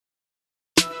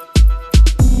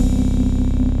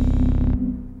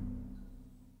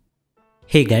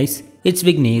Hey guys, it's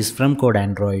Vignesh from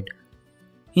CodeAndroid.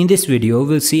 In this video,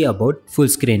 we'll see about full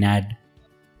screen ad.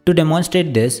 To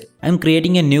demonstrate this, I'm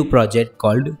creating a new project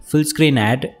called full screen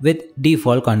ad with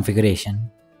default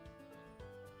configuration.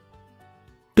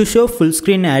 To show full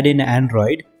screen ad in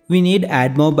Android, we need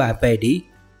AdMob app ID.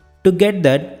 To get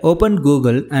that, open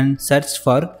Google and search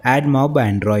for AdMob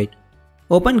Android.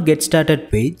 Open Get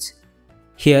Started page.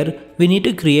 Here, we need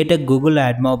to create a Google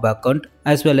AdMob account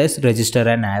as well as register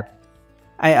an app.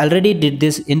 I already did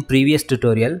this in previous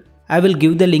tutorial. I will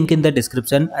give the link in the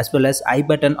description as well as I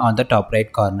button on the top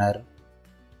right corner.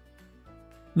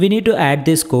 We need to add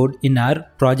this code in our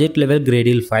project level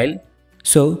Gradle file.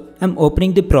 So I'm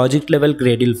opening the project level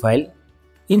Gradle file.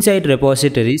 Inside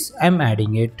repositories, I'm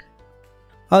adding it.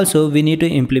 Also, we need to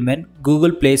implement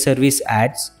Google Play Service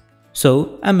ads.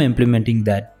 So I'm implementing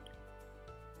that.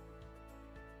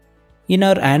 In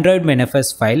our Android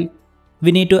manifest file,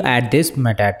 we need to add this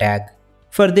meta tag.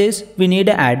 For this, we need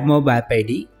an AdMob app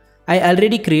ID. I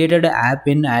already created an app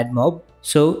in AdMob,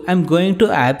 so I'm going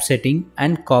to app setting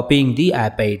and copying the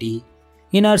app ID.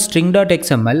 In our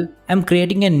string.xml, I'm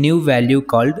creating a new value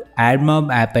called AdMob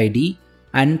app ID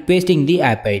and pasting the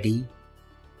app ID.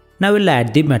 Now we'll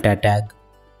add the meta tag.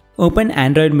 Open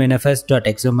Android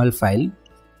manifest.xml file.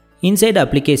 Inside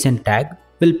application tag,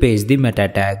 we'll paste the meta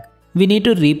tag. We need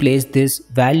to replace this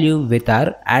value with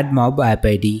our AdMob app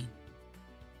ID.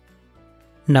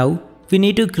 Now, we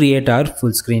need to create our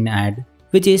full screen ad,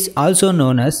 which is also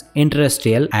known as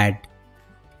Interstitial ad.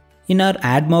 In our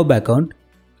AdMob account,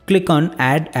 click on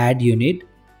Add Ad Unit.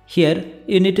 Here,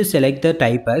 you need to select the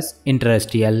type as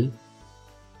Interstitial.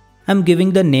 I'm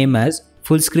giving the name as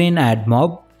Full Screen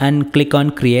AdMob and click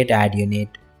on Create Ad Unit.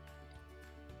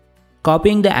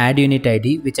 Copying the ad unit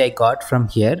ID which I got from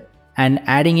here and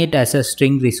adding it as a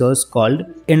string resource called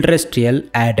Interstitial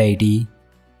ad ID.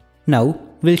 Now,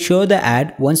 we'll show the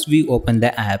ad once we open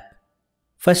the app.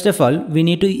 First of all, we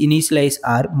need to initialize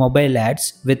our mobile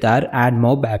ads with our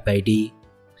AdMob app ID.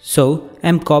 So,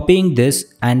 I'm copying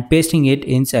this and pasting it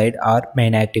inside our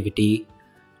main activity.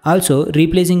 Also,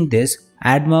 replacing this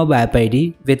AdMob app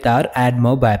ID with our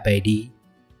AdMob app ID.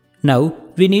 Now,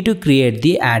 we need to create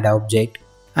the ad object.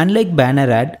 Unlike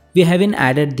banner ad, we haven't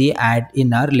added the ad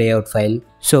in our layout file.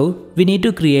 So, we need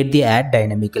to create the ad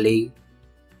dynamically.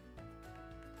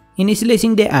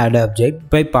 Initializing the ad object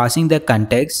by passing the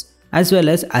context as well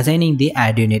as assigning the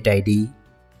ad unit ID.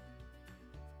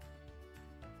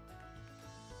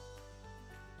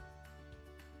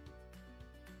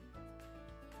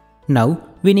 Now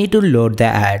we need to load the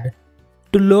ad.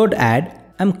 To load ad,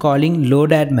 I'm calling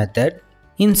loadAd method.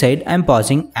 Inside I'm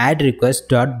passing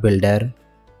addRequest.builder.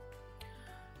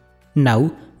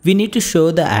 Now we need to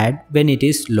show the ad when it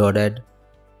is loaded.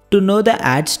 To know the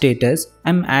ad status,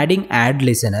 I'm adding ad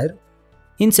listener.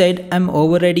 Inside, I'm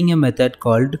overriding a method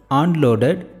called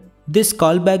onLoaded. This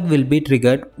callback will be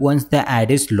triggered once the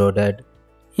ad is loaded.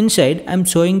 Inside, I'm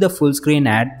showing the full screen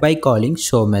ad by calling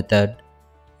show method.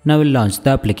 Now we'll launch the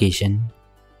application.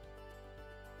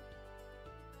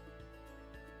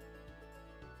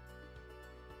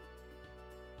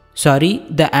 Sorry,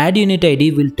 the ad unit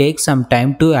ID will take some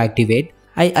time to activate.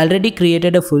 I already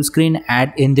created a full screen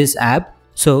ad in this app.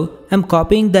 So, I'm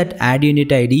copying that ad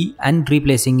unit ID and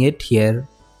replacing it here.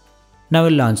 Now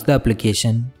we'll launch the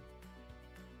application.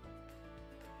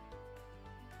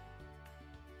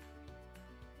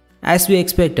 As we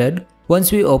expected,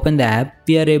 once we open the app,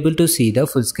 we are able to see the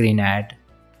full screen ad.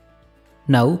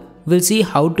 Now, we'll see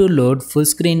how to load full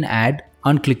screen ad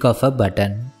on click of a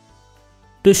button.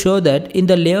 To show that, in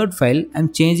the layout file,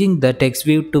 I'm changing the text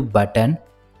view to button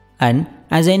and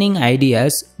assigning ID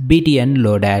as btn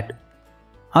load ad.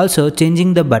 Also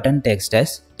changing the button text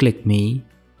as click me.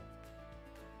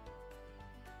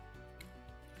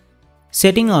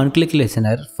 Setting on click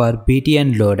listener for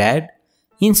btn load ad.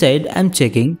 Inside I'm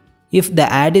checking if the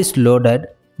ad is loaded,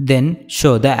 then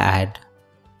show the ad.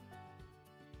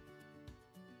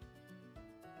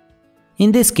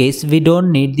 In this case we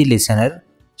don't need the listener,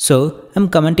 so I'm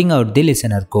commenting out the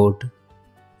listener code.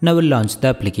 Now we'll launch the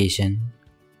application.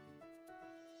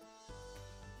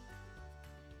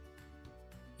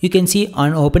 You can see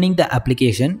on opening the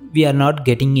application, we are not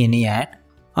getting any ad.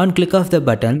 On click of the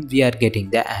button, we are getting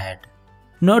the ad.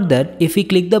 Note that if we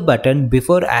click the button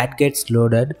before ad gets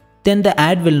loaded, then the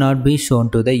ad will not be shown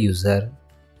to the user.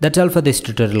 That's all for this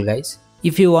tutorial guys.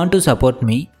 If you want to support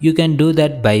me, you can do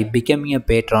that by becoming a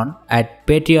patron at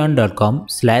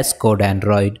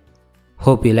patreon.com/CodeAndroid.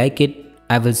 Hope you like it.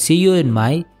 I will see you in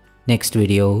my next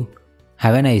video.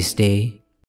 Have a nice day.